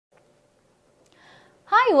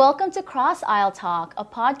Hi, welcome to Cross Aisle Talk, a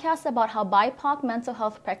podcast about how BIPOC mental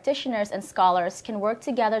health practitioners and scholars can work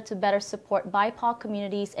together to better support BIPOC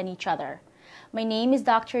communities and each other. My name is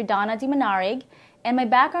Dr. Donna Demanarig, and my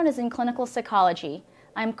background is in clinical psychology.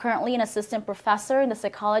 I'm currently an assistant professor in the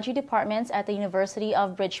psychology department at the University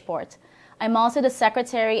of Bridgeport. I'm also the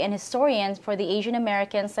secretary and historian for the Asian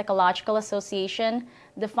American Psychological Association,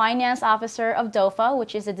 the finance officer of DOFA,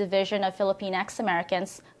 which is a division of Filipinx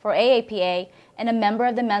Americans for AAPA, and a member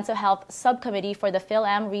of the mental health subcommittee for the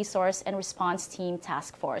PhilAm Resource and Response Team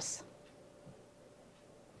Task Force.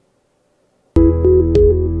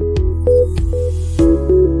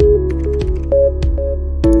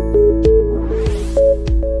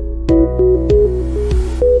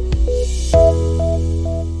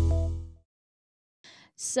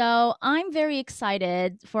 So I'm very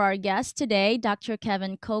excited for our guest today, Dr.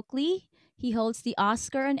 Kevin Cokley. He holds the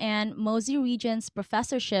Oscar and Ann Mosey Regents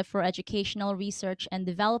Professorship for Educational Research and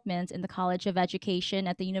Development in the College of Education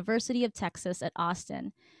at the University of Texas at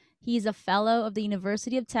Austin. He is a fellow of the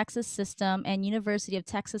University of Texas System and University of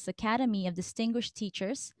Texas Academy of Distinguished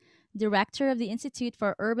Teachers, director of the Institute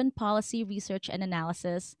for Urban Policy Research and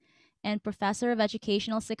Analysis, and professor of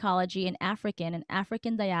Educational Psychology and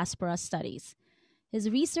African Diaspora Studies. His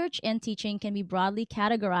research and teaching can be broadly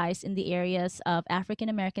categorized in the areas of African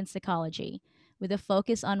American psychology, with a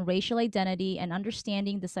focus on racial identity and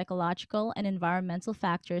understanding the psychological and environmental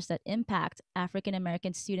factors that impact African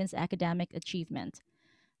American students' academic achievement.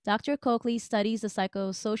 Dr. Cokley studies the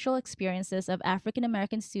psychosocial experiences of African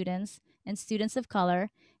American students and students of color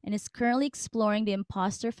and is currently exploring the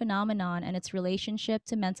imposter phenomenon and its relationship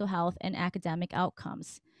to mental health and academic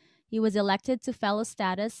outcomes. He was elected to fellow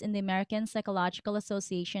status in the American Psychological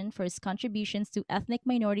Association for his contributions to ethnic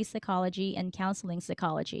minority psychology and counseling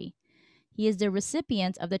psychology. He is the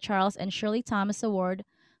recipient of the Charles and Shirley Thomas Award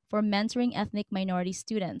for mentoring ethnic minority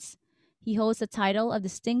students. He holds the title of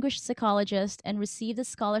Distinguished Psychologist and received a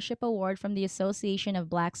scholarship award from the Association of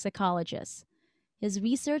Black Psychologists. His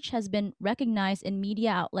research has been recognized in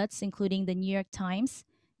media outlets including the New York Times,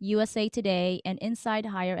 USA Today, and Inside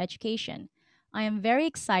Higher Education. I am very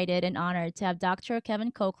excited and honored to have Dr.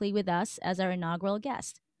 Kevin Cokley with us as our inaugural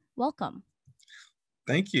guest. Welcome.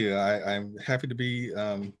 Thank you. I'm happy to be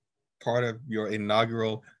part of your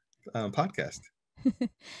inaugural podcast.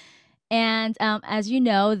 And as you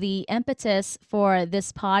know, the impetus for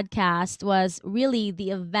this podcast was really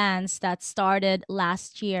the events that started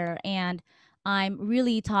last year. And I'm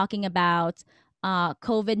really talking about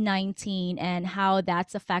COVID-19 and how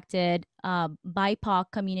that's affected BIPOC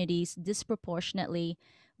communities disproportionately,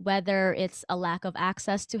 whether it's a lack of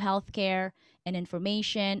access to healthcare and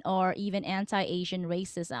information or even anti-Asian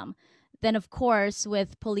racism. Then, of course,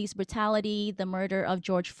 with police brutality, the murder of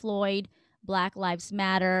George Floyd, Black Lives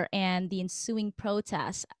Matter, and the ensuing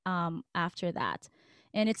protests after that.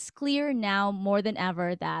 And it's clear now more than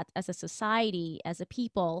ever that as a society, as a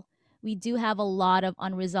people, we do have a lot of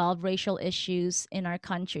unresolved racial issues in our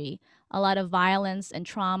country, a lot of violence and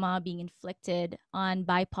trauma being inflicted on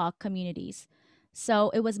BIPOC communities. So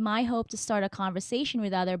it was my hope to start a conversation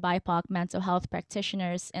with other BIPOC mental health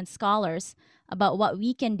practitioners and scholars about what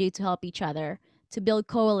we can do to help each other, to build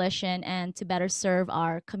coalition, and to better serve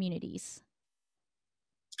our communities.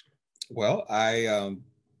 Well, I'm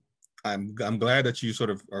glad that you sort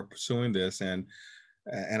of are pursuing this, and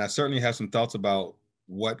I certainly have some thoughts about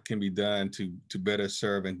what can be done to better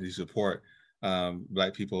serve and to support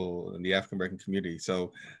Black people in the African American community.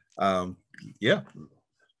 So, yeah,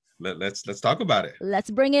 let's talk about it.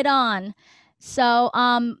 Let's bring it on. So,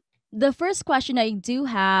 the first question I do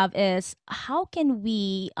have is, how can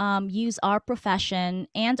we use our profession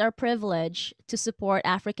and our privilege to support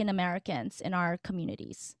African Americans in our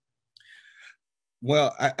communities?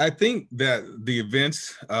 Well, I think that the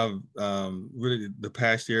events of really the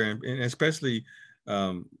past year, and especially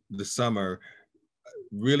the summer,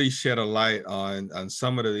 really shed a light on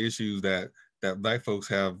some of the issues that Black folks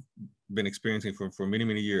have been experiencing for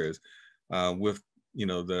many years, with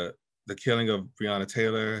the killing of Breonna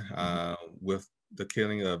Taylor, with the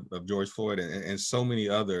killing of George Floyd, and so many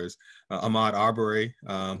others. Ahmaud Arbery,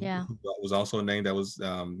 who was also a name that was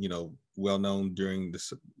well known during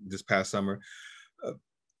this past summer.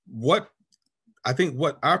 What I think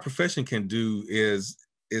what our profession can do is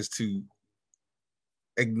to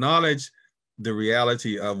acknowledge the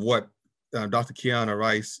reality of what Dr. Kiana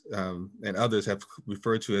Rice and others have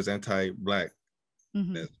referred to as anti-Blackness.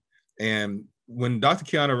 And when Dr.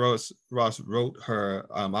 Kiana Ross wrote her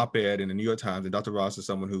op-ed in the New York Times, and Dr. Ross is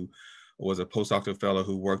someone who was a postdoctoral fellow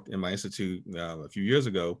who worked in my institute a few years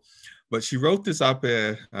ago, but she wrote this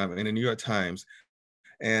op-ed in the New York Times,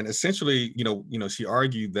 And essentially, she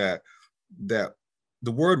argued that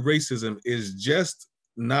the word racism is just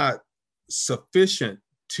not sufficient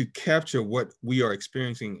to capture what we are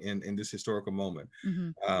experiencing in this historical moment.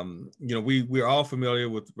 Mhm. We're all familiar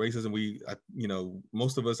with racism.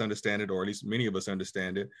 Most of us understand it, or at least many of us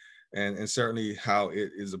understand it, and certainly how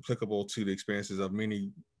it is applicable to the experiences of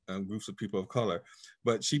many groups of people of color.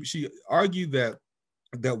 But she argued that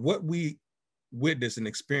what we witnessed and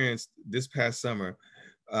experienced this past summer,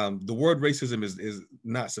 the word racism is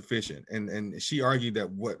not sufficient. And she argued that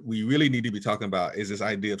what we really need to be talking about is this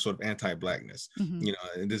idea of sort of anti-Blackness, Mhm.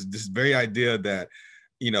 and this very idea that,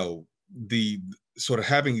 the sort of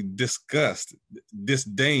having disgust,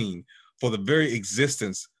 disdain for the very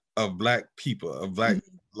existence of Black people, Mhm.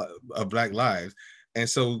 of Black lives. And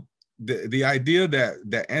so the idea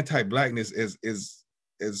that anti-Blackness is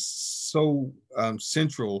so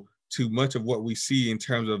central to much of what we see in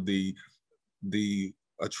terms of the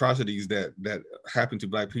atrocities that happen to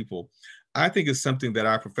Black people, I think is something that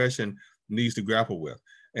our profession needs to grapple with.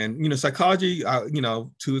 And psychology,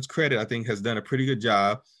 to its credit, I think has done a pretty good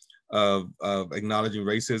job of acknowledging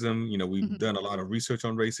racism. We've Mhm. done a lot of research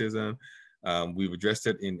on racism. We've addressed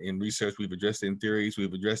it in research. We've addressed it in theories.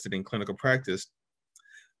 We've addressed it in clinical practice.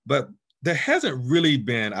 But there hasn't really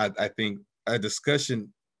been, I think, a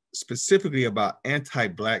discussion specifically about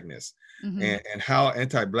anti-Blackness, Mhm. and how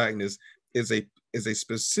anti-Blackness is a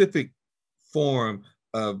specific form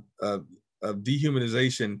of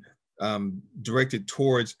dehumanization, directed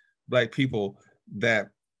towards Black people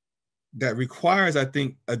that requires, I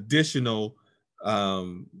think, additional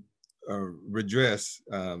redress,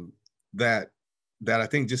 that I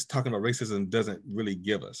think just talking about racism doesn't really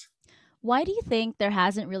give us. Why do you think there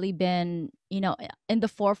hasn't really been, in the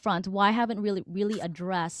forefront? Why haven't really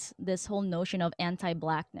addressed this whole notion of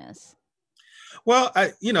anti-Blackness? Well,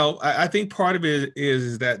 I think part of it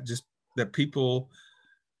is that just that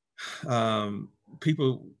um,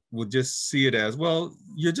 people would just see it as, well,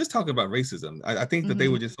 you're just talking about racism. I think that they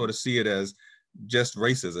Mhm. would just sort of see it as just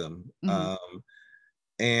racism, Mhm.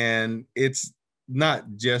 and it's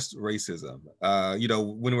not just racism.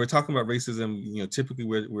 When we're talking about racism, typically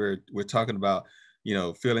we're talking about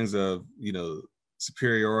feelings of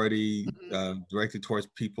superiority, Mhm. directed towards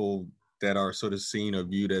people that are sort of seen or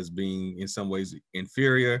viewed as being in some ways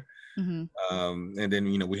inferior. Mhm. And then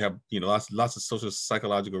we have lots of social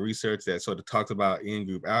psychological research that sort of talks about in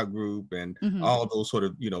group, out group, and Mhm. all those sort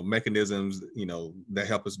of mechanisms that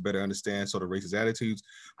help us better understand sort of racist attitudes.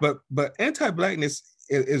 But anti-Blackness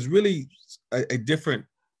is really a different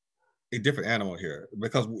animal here,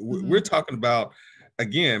 because we're Mhm. talking about,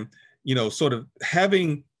 again, sort of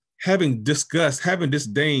having disgust, having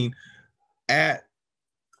disdain at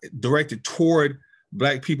directed toward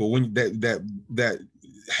Black people, when that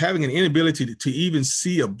having an inability to even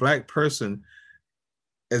see a Black person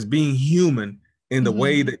as being human in the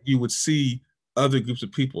way Mhm. that you would see other groups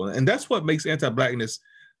of people. And that's what makes anti-Blackness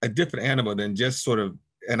a different animal than just sort of,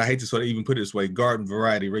 and I hate to sort of even put it this way, garden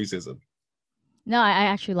variety racism. No, I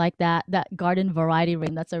actually like that garden variety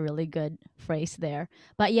ring. That's a really good phrase there.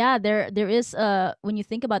 But yeah, there is when you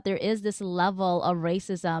think about, there is this level of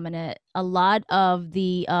racism, and a lot of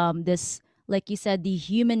the this, like you said,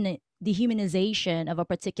 dehumanization of a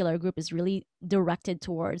particular group is really directed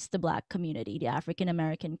towards the Black community, the African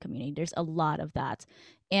American community. There's a lot of that.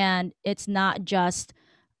 And it's not just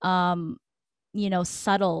um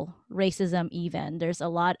subtle racism. Even there's a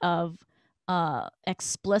lot of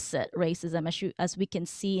explicit racism, as we can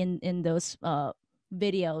see in those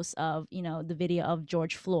videos of, the video of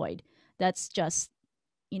George Floyd. That's just,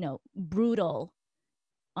 brutal,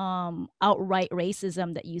 outright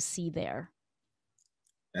racism that you see there,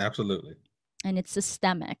 Absolutely. and it's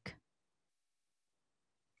systemic.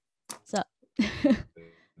 So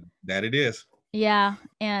That it is. yeah,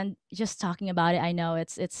 and just talking about it, I know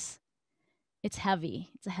it's heavy.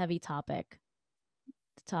 It's a heavy topic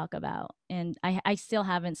to talk about. And I still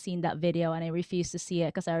haven't seen that video, and I refuse to see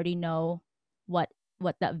it because I already know what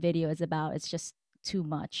that video is about. It's just too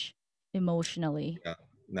much emotionally. Yeah.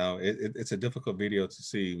 No, it's a difficult video to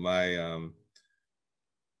see. I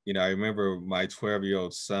remember my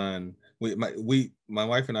 12-year-old son. My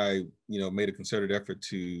wife and I, made a concerted effort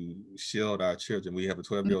to shield our children. We have a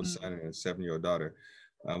 12-year-old Mhm. son and a 7-year-old daughter.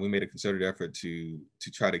 We made a concerted effort to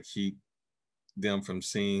try to keep them from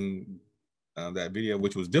seeing that video,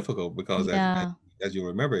 which was difficult because, Yeah. as you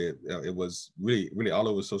remember, it was really all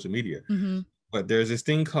over social media. Hmm. But there's this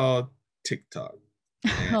thing called TikTok,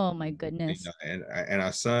 and Oh my goodness. and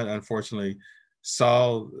our son unfortunately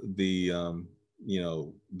saw the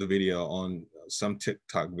video on some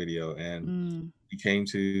TikTok video, and Mm. he came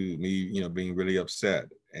to me, being really upset.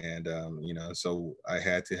 And so I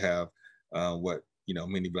had to have what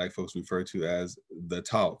many Black folks refer to as the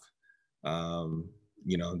talk.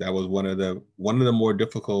 That was one of the more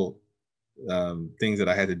difficult things that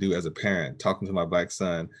I had to do as a parent, talking to my Black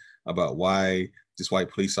son about why this white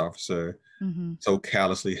police officer Mm-hmm. so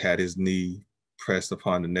callously had his knee pressed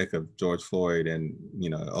upon the neck of George Floyd, and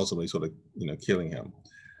ultimately sort of killing him.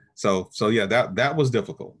 So yeah, that was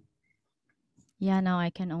difficult. Yeah, no, I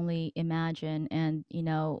can only imagine. And,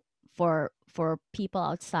 for people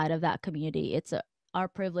outside of that community, our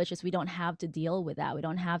privilege is we don't have to deal with that. We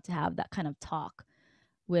don't have to have that kind of talk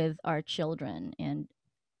with our children. And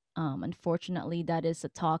unfortunately, that is a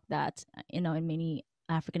talk that, in many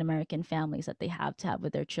African American families that they have to have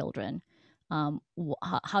with their children.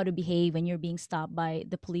 How to behave when you're being stopped by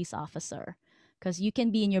the police officer. Because you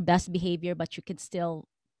can be in your best behavior, but you could still,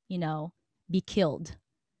 be killed.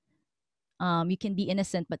 You can be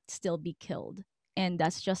innocent but still be killed, and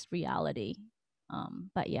that's just reality.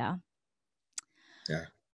 But yeah, Yeah.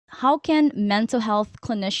 how can mental health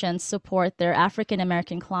clinicians support their African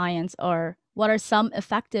American clients, or what are some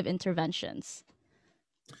effective interventions?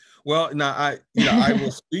 Well, now I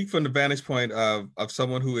will speak from the vantage point of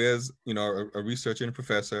someone who is a researcher and a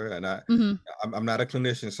professor, and Hmm. I'm not a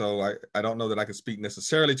clinician, so I don't know that I can speak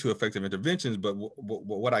necessarily to effective interventions. But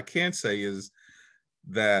what I can say is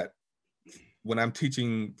that when I'm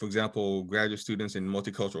teaching, for example, graduate students in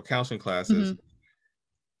multicultural counseling classes,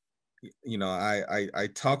 Hmm. I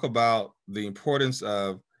talk about the importance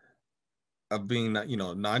of being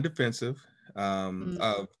non-defensive,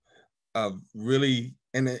 Mm. of really,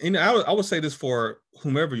 and I would say this for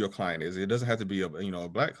whomever your client is. It doesn't have to be a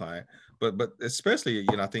Black client, but especially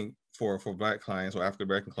I think for Black clients or African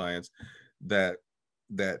American clients, that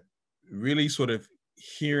that really sort of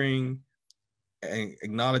hearing and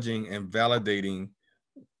acknowledging and validating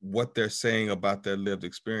what they're saying about their lived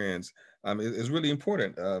experience is really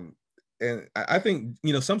important. And I think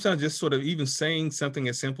sometimes just sort of even saying something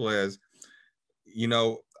as simple as you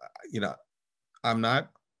know you know I'm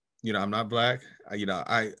not, I'm not Black.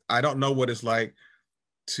 I don't know what it's like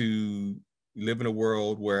to live in a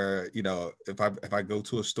world where, if I go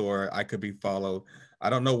to a store, I could be followed. I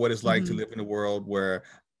don't know what it's like to Hmm. live in a world where,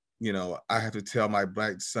 I have to tell my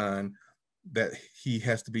Black son that he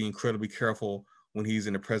has to be incredibly careful when he's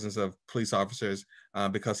in the presence of police officers,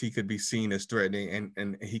 because he could be seen as threatening,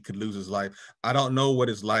 and he could lose his life. I don't know what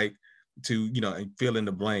it's like to, and fill in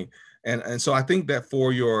the blank. And so I think that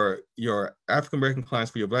for your African American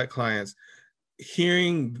clients, for your Black clients,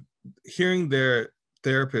 hearing their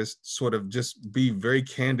therapist sort of just be very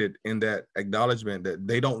candid in that acknowledgement that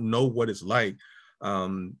they don't know what it's like,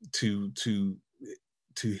 to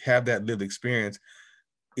have that lived experience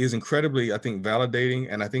is incredibly, I think, validating,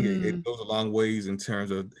 and I think it Mm. goes a long ways in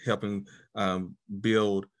terms of helping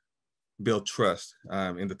build trust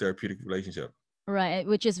in the therapeutic relationship. Right,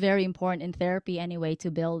 which is very important in therapy anyway, to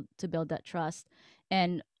build that trust.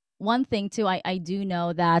 And one thing too, I do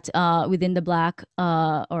know that within the Black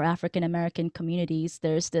or African American communities,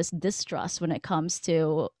 there's this distrust when it comes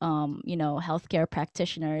to healthcare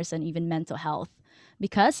practitioners and even mental health,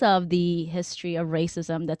 because of the history of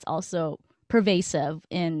racism that's also pervasive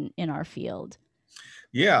in our field.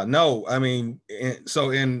 Yeah, no, I mean, so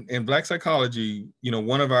in Black psychology,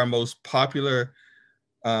 one of our most popular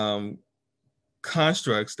um,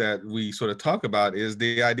 constructs that we sort of talk about is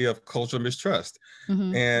the idea of cultural mistrust.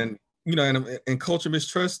 Mm-hmm. And and cultural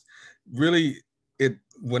mistrust really, it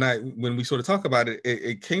when we sort of talk about it,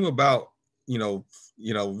 it came about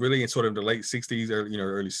really in sort of the late 60s or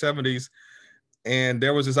early 70s. And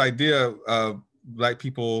there was this idea of Black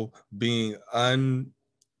people being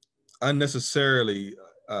unnecessarily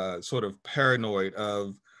sort of paranoid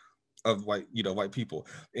of white people.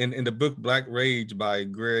 In the book Black Rage by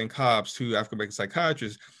Greer and Cobbs, two African American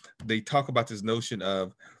psychiatrists, they talk about this notion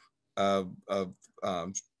of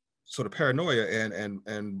sort of paranoia,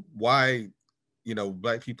 and why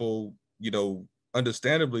Black people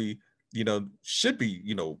understandably should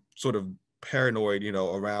be sort of paranoid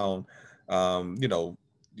around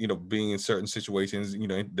being in certain situations,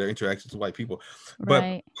 their interactions with white people. But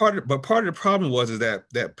Right. part of the problem was is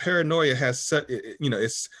that paranoia has such,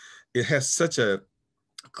 it has such a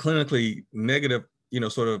clinically negative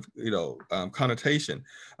sort of connotation,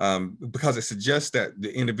 because it suggests that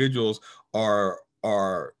the individuals are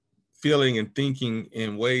feeling and thinking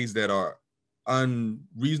in ways that are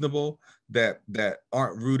unreasonable, that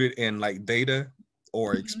aren't rooted in like data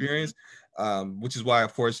or Mhm. experience. Which is why,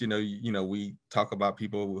 of course, we talk about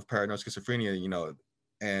people with paranoid schizophrenia,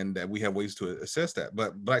 and that we have ways to assess that.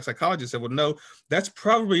 But Black psychologists said, well, no, that's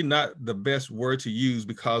probably not the best word to use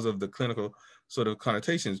because of the clinical sort of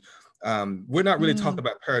connotations. We're not really talking Mm.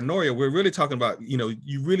 about paranoia. We're really talking about,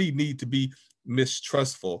 you really need to be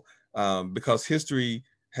mistrustful, because history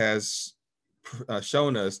has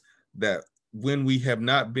shown us that when we have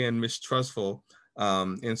not been mistrustful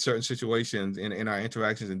in certain situations in our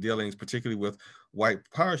interactions and dealings, particularly with white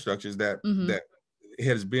power structures, that Mm-hmm. that it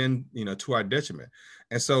has been, to our detriment.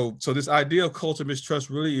 And so this idea of culture mistrust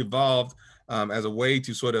really evolved as a way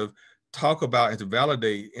to sort of talk about and to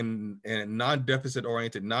validate in non-deficit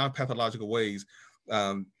oriented, non-pathological ways,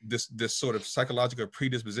 this sort of psychological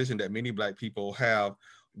predisposition that many Black people have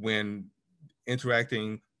when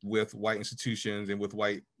interacting with white institutions and with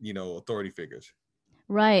white, authority figures.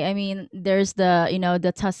 Right. I mean, there's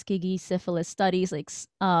the Tuskegee syphilis studies, like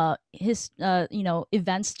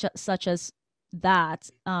events such as that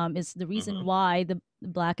is the reason Mhm. why the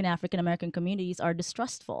Black and African American communities are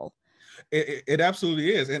distrustful. It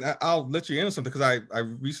absolutely is, and I'll let you in on something, because I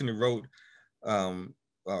recently wrote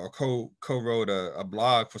or co-wrote a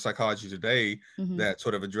blog for Psychology Today Mm-hmm. that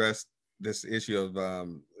sort of addressed this issue of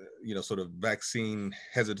sort of vaccine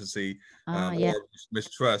hesitancy, Ah, yeah. or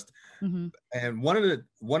mistrust. Mm-hmm. And one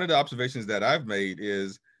of the observations that I've made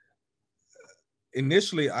is,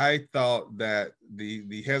 initially I thought that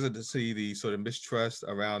the hesitancy, the sort of mistrust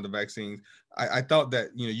around the vaccines, I thought that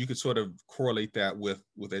you could sort of correlate that with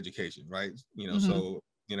education, right? Mm-hmm. So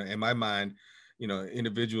in my mind,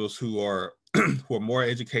 individuals who are who are more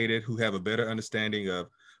educated, who have a better understanding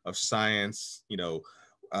of science,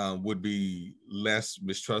 would be less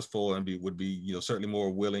mistrustful and would be certainly more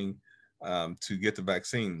willing to get the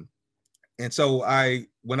vaccine. And so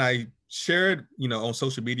when I shared, on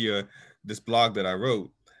social media, this blog that I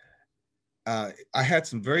wrote, I had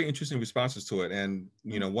some very interesting responses to it. And,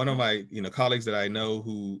 one of my, colleagues that I know,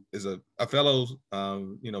 who is a fellow,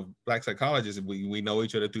 Black psychologist, and we know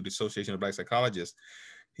each other through the Association of Black Psychologists.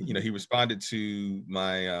 Mm-hmm. He responded to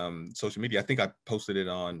my social media. I think I posted it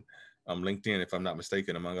on LinkedIn, if I'm not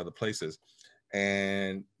mistaken, among other places.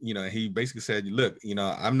 And, he basically said, look,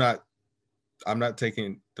 I'm not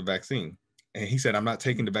taking the vaccine. And he said, I'm not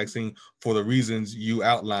taking the vaccine for the reasons you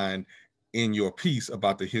outlined in your piece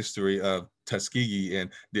about the history of Tuskegee and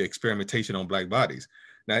the experimentation on Black bodies.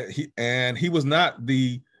 Now, he was not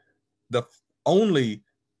the only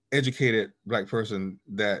educated Black person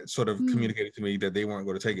that sort of Mm. communicated to me that they weren't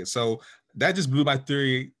going to take it. So that just blew my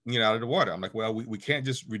theory, out of the water. I'm like, well, we can't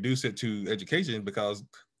just reduce it to education, because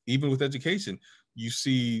even with education, you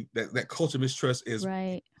see that culture mistrust is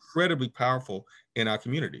Right. incredibly powerful in our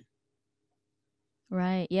community.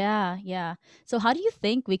 Right. Yeah. Yeah. So how do you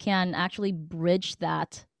think we can actually bridge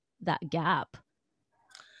that gap?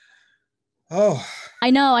 Oh, I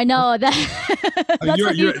know that that's you're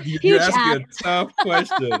a you're huge you're huge asking ask. a tough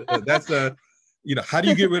question. That's a, how do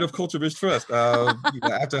you get rid of culture mistrust?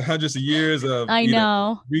 After hundreds of years of I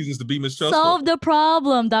know. reasons to be mistrustful. Solve the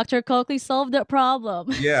problem, Dr. Cokley. Solve the problem.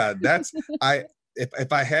 Yeah, that's I.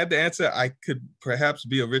 If I had the answer, I could perhaps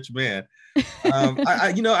be a rich man.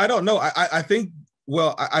 I don't know. I think,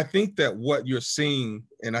 well, I think that what you're seeing,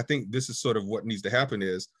 and I think this is sort of what needs to happen,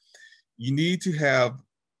 is you need to have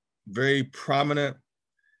very prominent,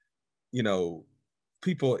 you know,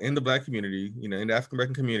 people in the Black community, in the African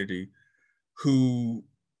American community, who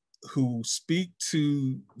speak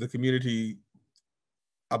to the community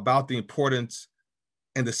about the importance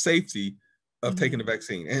and the safety of Hmm. taking the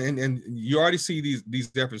vaccine. And you already see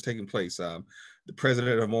these efforts taking place. The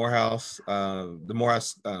president of Morehouse, the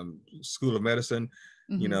Morehouse School of Medicine,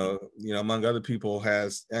 Hmm. among other people,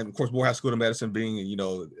 has, and of course Morehouse School of Medicine being,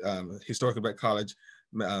 historically Black college,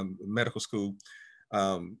 medical school,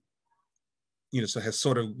 um, so has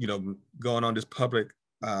sort of, gone on this public,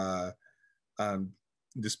 uh,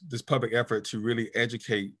 this public effort to really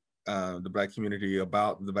educate the Black community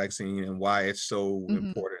about the vaccine and why it's so Hmm.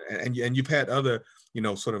 important. And you've had other,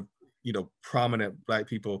 sort of, prominent Black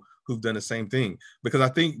people who've done the same thing. Because I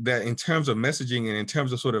think that in terms of messaging and in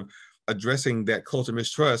terms of sort of addressing that culture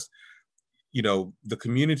mistrust, the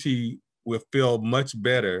community will feel much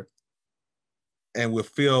better and will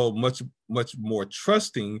feel much more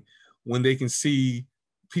trusting when they can see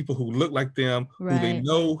people who look like them, who they Right.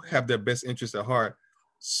 know have their best interests at heart,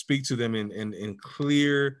 speak to them in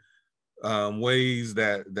clear ways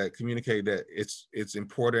that communicate that it's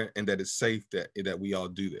important and that it's safe that we all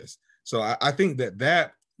do this. So I think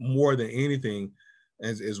that more than anything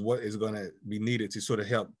is what is going to be needed to sort of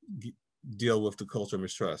help deal with the culture of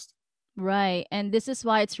mistrust. Right. And this is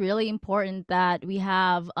why it's really important that we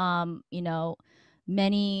have,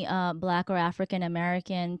 many Black or African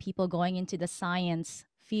American people going into the science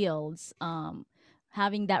fields,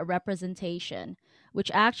 having that representation.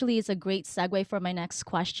 which actually is a great segue for my next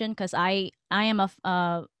question, because I am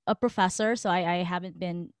a professor, so I haven't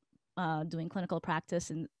been doing clinical practice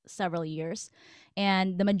in several years,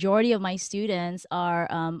 and the majority of my students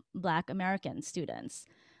are Black American students.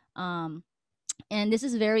 Um, and this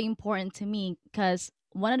is very important to me because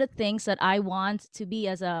one of the things that I want to be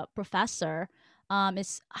as a professor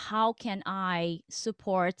is how can I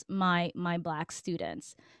support my Black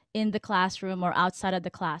students in the classroom or outside of the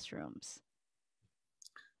classrooms.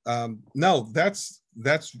 No, that's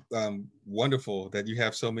wonderful that you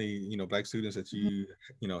have so many, Black students that Mhm.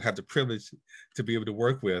 you have the privilege to be able to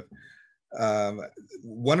work with.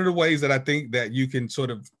 One of the ways that I think that you can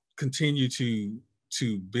sort of continue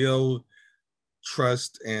to build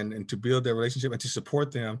trust and to build their relationship and to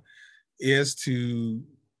support them is to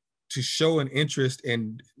show an interest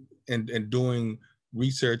in doing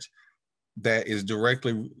research that is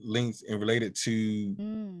directly linked and related to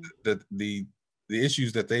Mm. the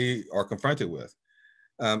issues that they are confronted with,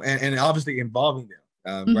 and obviously involving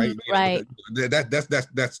them, Mhm. right? Right.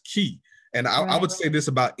 That's key. And I Right. would say this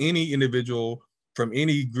about any individual from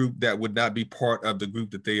any group that would not be part of the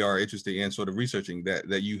group that they are interested in sort of researching,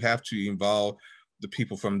 that you have to involve the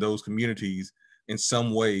people from those communities in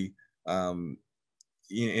some way, um,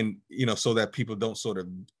 and so that people don't sort of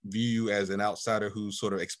view you as an outsider who's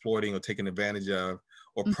sort of exploiting or taking advantage of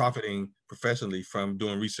or Mm. profiting professionally from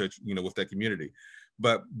doing research with that community.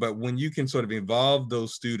 But when you can sort of involve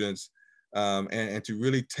those students, and to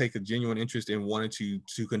really take a genuine interest in wanting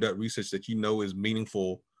to conduct research that is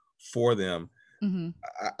meaningful for them, Mhm.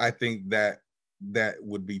 I think that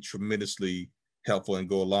would be tremendously helpful and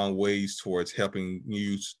go a long ways towards helping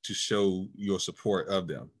you to show your support of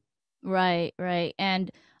them. Right, right. And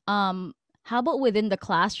how about within the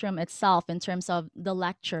classroom itself in terms of the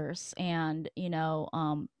lectures and,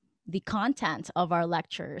 the content of our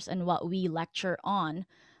lectures and what we lecture on?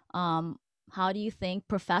 Um, how do you think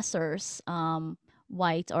professors,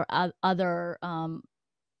 white or other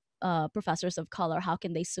professors of color, how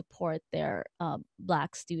can they support their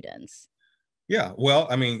Black students? Yeah, well,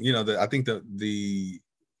 I mean, I think the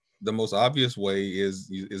most obvious way is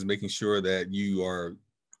making sure that you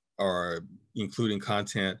are including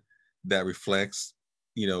content that reflects,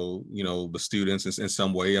 the students in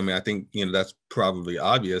some way. I mean, I think that's probably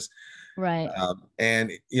obvious. Right.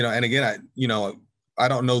 And and again, I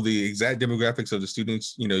don't know the exact demographics of the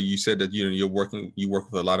students. You said that you work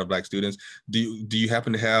with a lot of Black students. Do you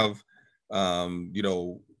happen to have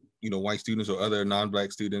white students or other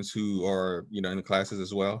non-Black students who are in the classes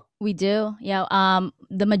as well? We do, yeah.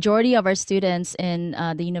 The majority of our students in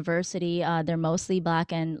the university, they're mostly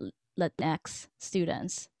Black and Latinx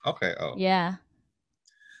students. Okay. Oh, Yeah,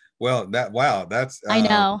 well, wow, that's I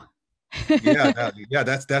know. yeah, yeah,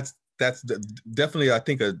 that's definitely, I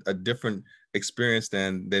think, a different experience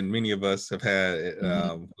than many of us have had,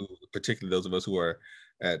 Hmm. particularly those of us who are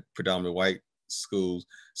at predominantly white schools.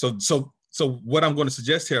 So what I'm going to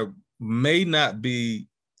suggest here may not be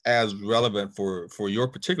as relevant for your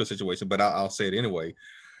particular situation, but I'll say it anyway.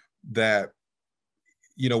 That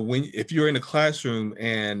when if you're in a classroom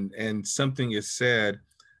and something is said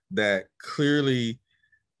that clearly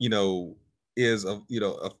you know is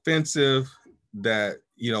offensive, that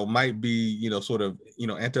might be sort of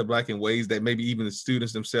anti-Black in ways that maybe even the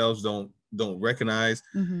students themselves don't recognize.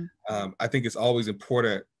 Hmm. I think it's always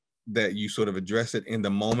important that you sort of address it in the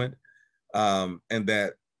moment, and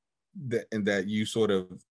that you sort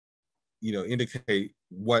of indicate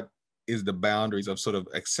what is the boundaries of sort of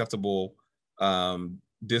acceptable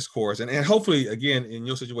discourse. And hopefully, again, in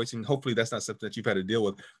your situation, hopefully that's not something that you've had to deal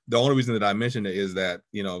with. The only reason that I mentioned it is that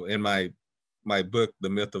in my book, The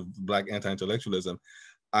Myth of Black Anti-Intellectualism,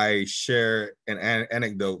 I share an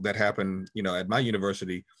anecdote that happened at my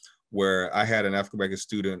university, where I had an African American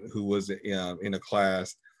student who was in a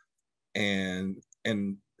class, and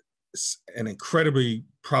an incredibly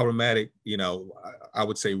problematic, I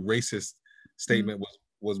would say racist statement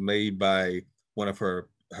was made by one of her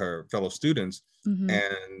fellow students, Hmm.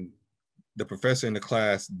 and the professor in the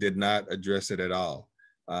class did not address it at all.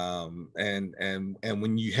 And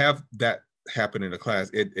when you have that happen in a class,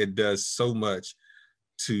 it does so much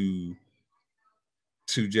to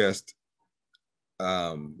just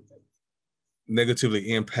um,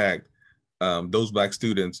 negatively impact those Black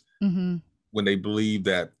students Hmm. when they believe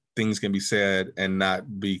that things can be said and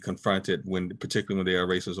not be confronted, particularly when they are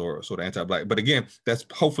racist or sort of anti-Black. But again, that's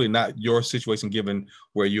hopefully not your situation given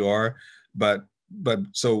where you are. But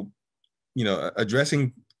so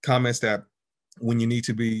addressing comments that when you need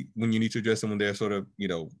to address them when they're sort of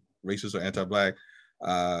racist or anti-Black,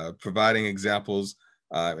 providing examples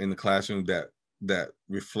in the classroom that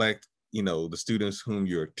reflect the students whom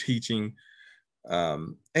you're teaching.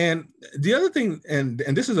 And the other thing, and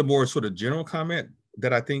this is a more sort of general comment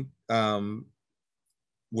that I think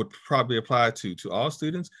would probably apply to all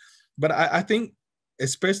students, but I think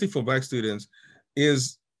especially for Black students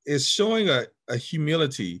is showing a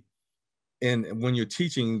humility in when you're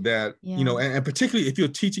teaching that, Yeah. and particularly if you're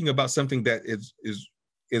teaching about something that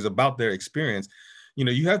is about their experience.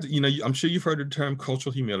 You have to, I'm sure you've heard the term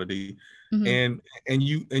cultural humility, Hmm. and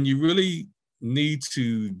you really need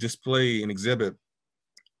to display and exhibit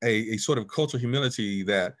a sort of cultural humility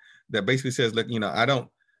that basically says, look,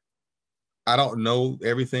 I don't know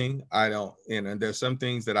everything. I don't, and there's some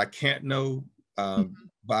things that I can't know,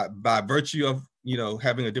 by virtue of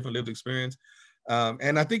having a different lived experience.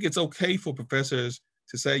 And I think it's okay for professors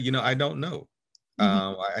to say, I don't know,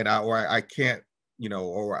 Hmm. or I can't,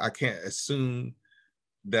 or I can't assume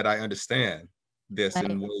that I understand this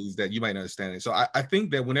Right. in ways that you might understand it. So I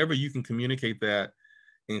think that whenever you can communicate that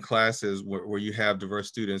in classes where you have diverse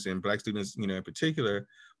students and Black students, in particular,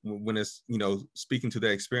 when it's, speaking to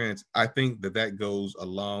their experience, I think that goes a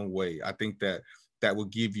long way. I think that will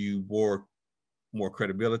give you more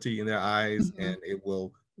credibility in their eyes, Hmm. and it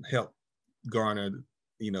will help garner,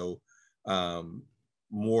 you know, um,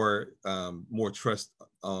 more trust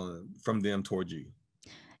from them towards you.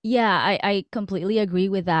 Yeah, I completely agree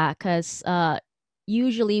with that because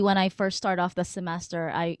usually when I first start off the semester,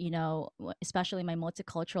 especially my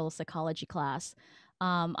multicultural psychology class,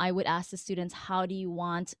 I would ask the students, how do you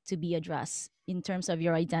want to be addressed in terms of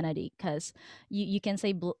your identity? Because you can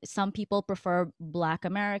say some people prefer Black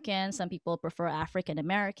Americans, some people prefer African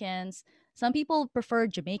Americans, some people prefer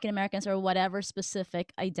Jamaican Americans or whatever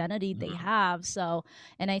specific identity they Mhm. have. So,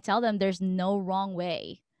 and I tell them there's no wrong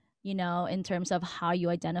way, in terms of how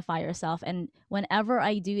you identify yourself. And whenever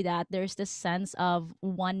I do that, there's this sense of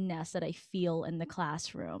oneness that I feel in the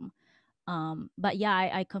classroom. But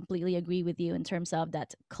yeah, I completely agree with you in terms of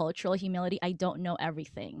that cultural humility. I don't know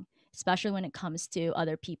everything, especially when it comes to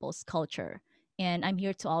other people's culture. And I'm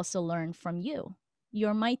here to also learn from you.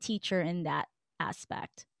 You're my teacher in that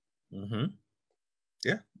aspect. Mhm.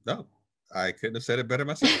 Yeah. No, I couldn't have said it better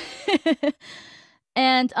myself.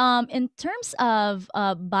 And in terms of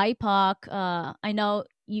BIPOC, I know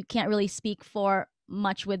you can't really speak for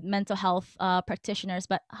much with mental health practitioners,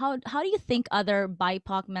 but how do you think other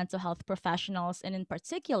BIPOC mental health professionals, and in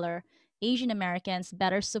particular Asian Americans,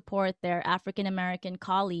 better support their African American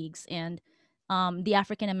colleagues and the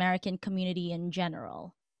African American community in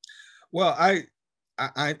general? Well, I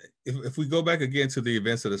if we go back again to the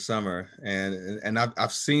events of the summer, and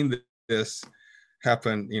I've seen this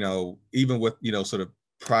happen, even with sort of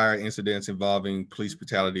prior incidents involving police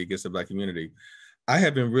brutality against the Black community. I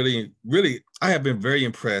have been I have been very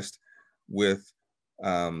impressed with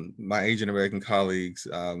my Asian American colleagues,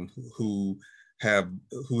 who have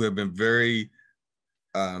been very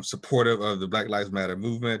supportive of the Black Lives Matter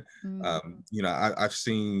movement. Mm. I've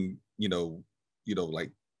seen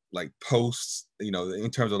like posts,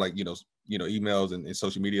 in terms of like emails and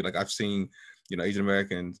social media. Like I've seen Asian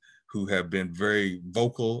Americans who have been very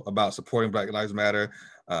vocal about supporting Black Lives Matter,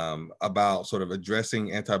 about sort of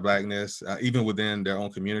addressing anti-Blackness, even within their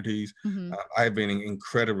own communities. Hmm. I've been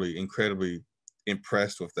incredibly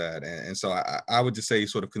impressed with that, and so I would just say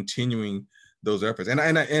sort of continuing those efforts, and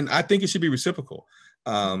I think it should be reciprocal.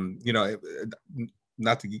 Not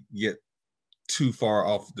to get too far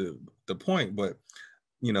off the point, but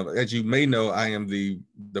as you may know, I am the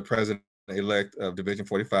president elect of Division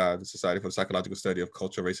 45, the Society for the Psychological Study of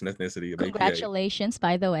Culture, Race, and Ethnicity of APA. Congratulations,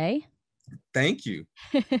 by the way. Thank you.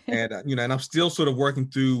 And and I'm still sort of working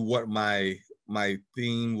through what my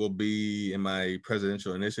theme will be in my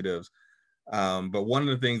presidential initiatives. But one of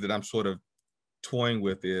the things that I'm sort of toying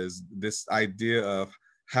with is this idea of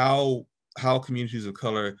how communities of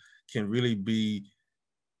color can really be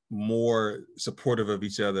more supportive of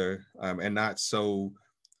each other, and not so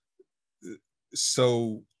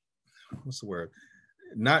what's the word,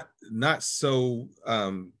 not so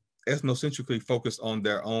ethnocentrically focused on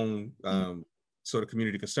their own Mm. sort of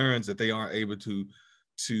community concerns, that they aren't able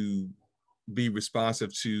to be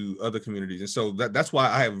responsive to other communities. And so that's why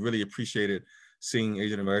I have really appreciated seeing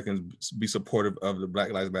Asian Americans be supportive of the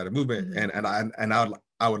Black Lives Matter movement, Mhm. and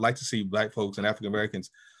I would like to see Black folks and African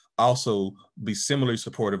Americans also be similarly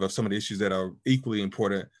supportive of some of the issues that are equally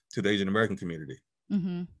important to the Asian American community.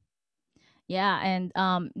 Mhm. Yeah, and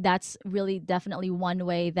that's really definitely one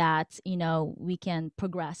way that we can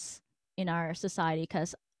progress in our society,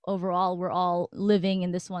 because overall we're all living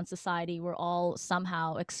in this one society. We're all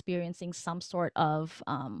somehow experiencing some sort of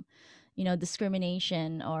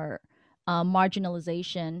discrimination or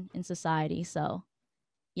marginalization in society. So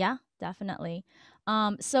Yeah, definitely.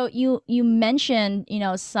 So you mentioned,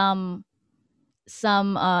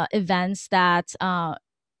 some events that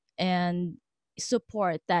and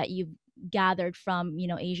support that you've gathered from,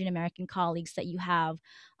 Asian American colleagues that you have.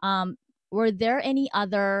 Um, were there any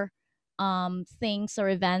other things or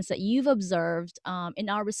events that you've observed in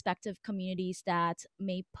our respective communities that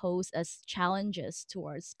may pose as challenges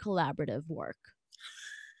towards collaborative work?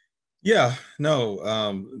 Yeah,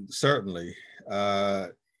 no, certainly. Uh,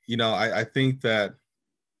 I think that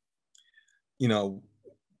you know,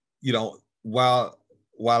 while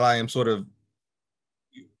I am sort of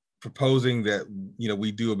proposing that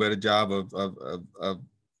we do a better job of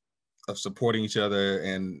supporting each other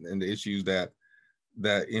and the issues that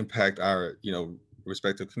impact our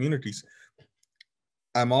respective communities.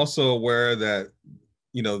 I'm also aware that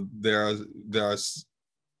there are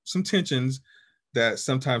some tensions that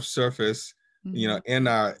sometimes surface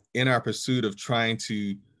Mm-hmm. in our pursuit of trying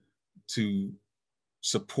to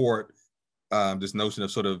support this notion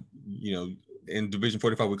of sort of in Division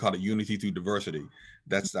 45 we call it unity through diversity.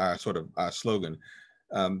 That's our sort of our slogan.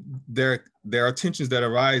 There are tensions that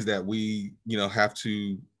arise that we have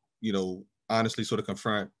to honestly sort of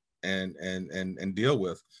confront and deal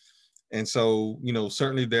with. And so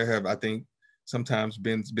certainly there have, I think, sometimes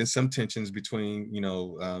been some tensions between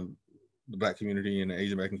the Black community and the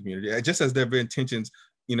Asian American community, just as there have been tensions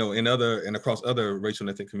in other and across other racial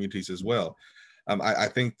and ethnic communities as well. I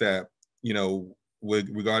think that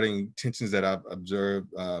regarding tensions that I've observed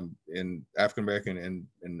in African American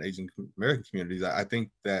and Asian American communities, I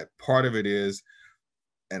think that part of it is,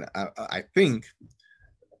 and I think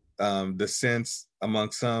the sense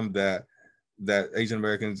among some that Asian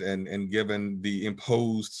Americans and given the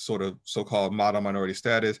imposed sort of so-called model minority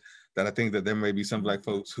status, that I think that there may be some Black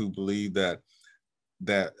folks who believe that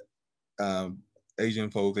um, Asian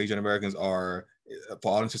Americans are,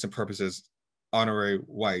 for all intents and purposes, honorary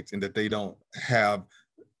whites, and that they don't have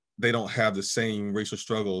the same racial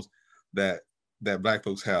struggles that Black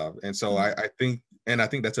folks have. And so I think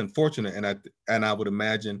that's unfortunate, and I would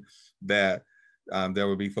imagine that there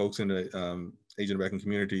would be folks in the Asian American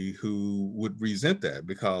community who would resent that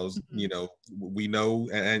because Mm-hmm. we know,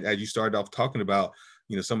 and as you started off talking about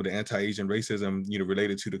some of the anti-Asian racism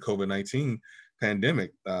related to the COVID-19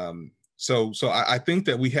 pandemic. So I think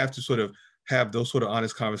that we have to sort of have those sort of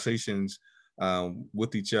honest conversations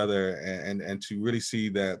with each other, and to really see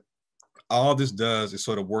that all this does is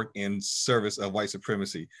sort of work in service of white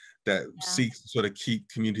supremacy that Yeah. seeks to sort of keep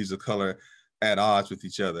communities of color at odds with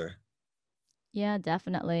each other. Yeah,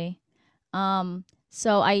 definitely.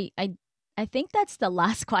 So I think that's the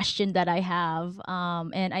last question that I have.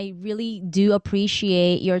 And I really do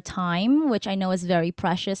appreciate your time, which I know is very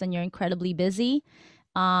precious and you're incredibly busy.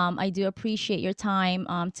 I do appreciate your time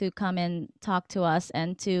to come and talk to us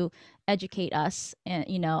and to educate us, and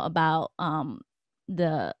about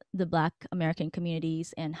the Black American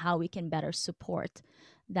communities and how we can better support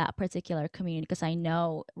that particular community, because I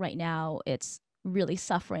know right now it's really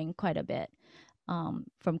suffering quite a bit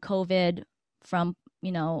from COVID, from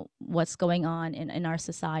what's going on in our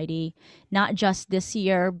society, not just this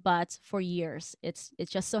year but for years. It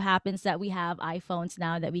just so happens that we have iPhones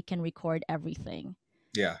now that we can record everything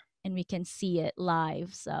Yeah. and we can see it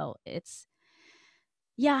live. So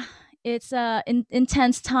yeah, it's a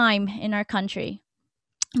intense time in our country.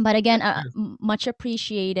 But again, much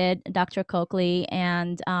appreciated, Dr. Cokley,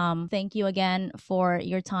 and thank you again for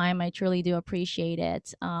your time. I truly do appreciate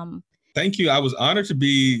it. Thank you. I was honored to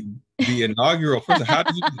be the inaugural person. How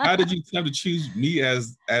did you come to choose me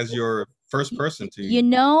as your first person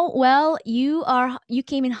to? Well, you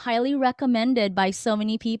came in highly recommended by so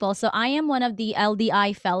many people. So I am one of the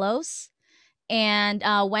LDI fellows, and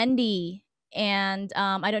Wendy, and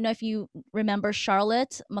I don't know if you remember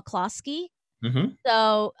Charlotte McCloskey. Mm-hmm.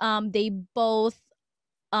 So they both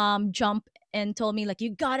jump and told me, like,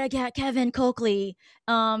 you gotta get Kevin Cokley.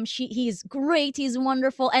 He's great, he's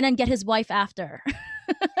wonderful, and then get his wife after.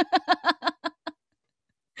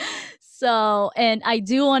 So, and I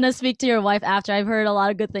do want to speak to your wife after. I've heard a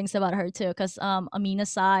lot of good things about her too, because Amina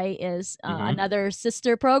Sai is Mm-hmm. another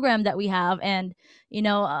sister program that we have, and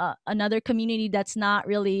another community that's not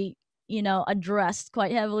really addressed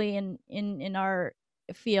quite heavily in our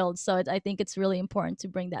field. So I think it's really important to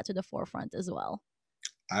bring that to the forefront as well.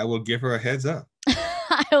 I will give her a heads up.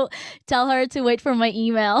 I'll tell her to wait for my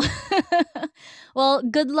email. Well,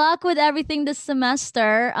 good luck with everything this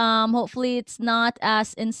semester. Hopefully it's not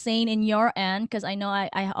as insane in your end, because I know I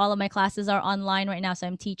all of my classes are online right now, so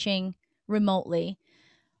I'm teaching remotely.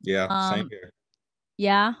 Yeah, same Um, here.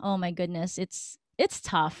 yeah. Oh my goodness, it's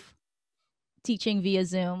tough teaching via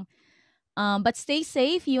Zoom. But stay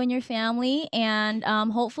safe, you and your family, and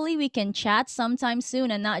hopefully we can chat sometime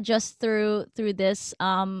soon, and not just through this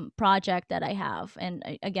project that I have.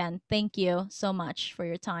 And again, thank you so much for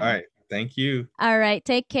your All time. right. Thank you. All right,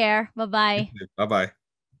 take care. Bye bye. Bye bye.